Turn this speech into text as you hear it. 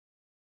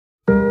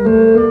I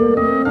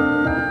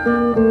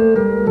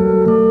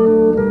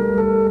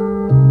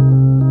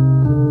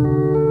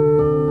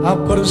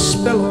put a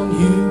spell on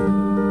you.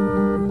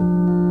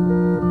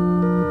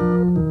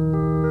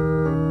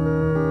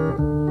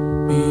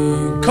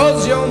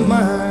 Because you're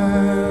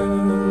mine.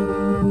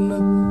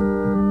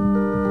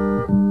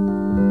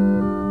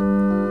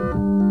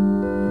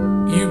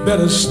 You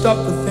better stop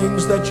the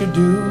things that you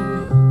do.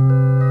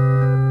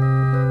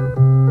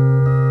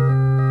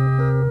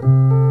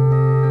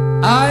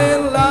 I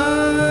ain't lying,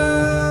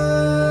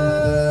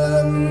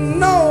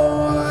 no,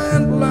 I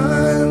ain't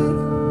lying.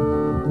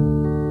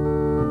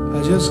 I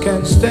just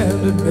can't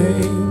stand it,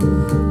 babe.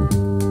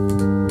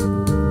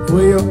 The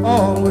way you're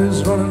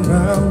always running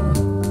around,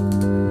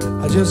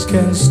 I just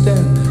can't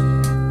stand it.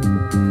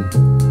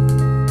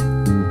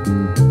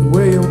 The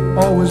way you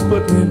always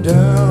put me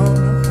down,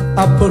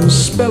 I put a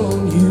spell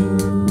on you.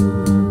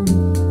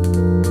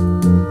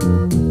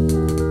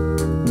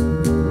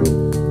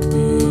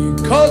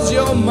 Because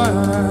you're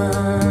mine.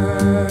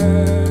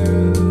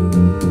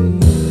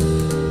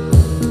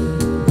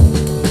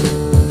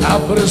 I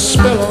put a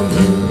spell on you.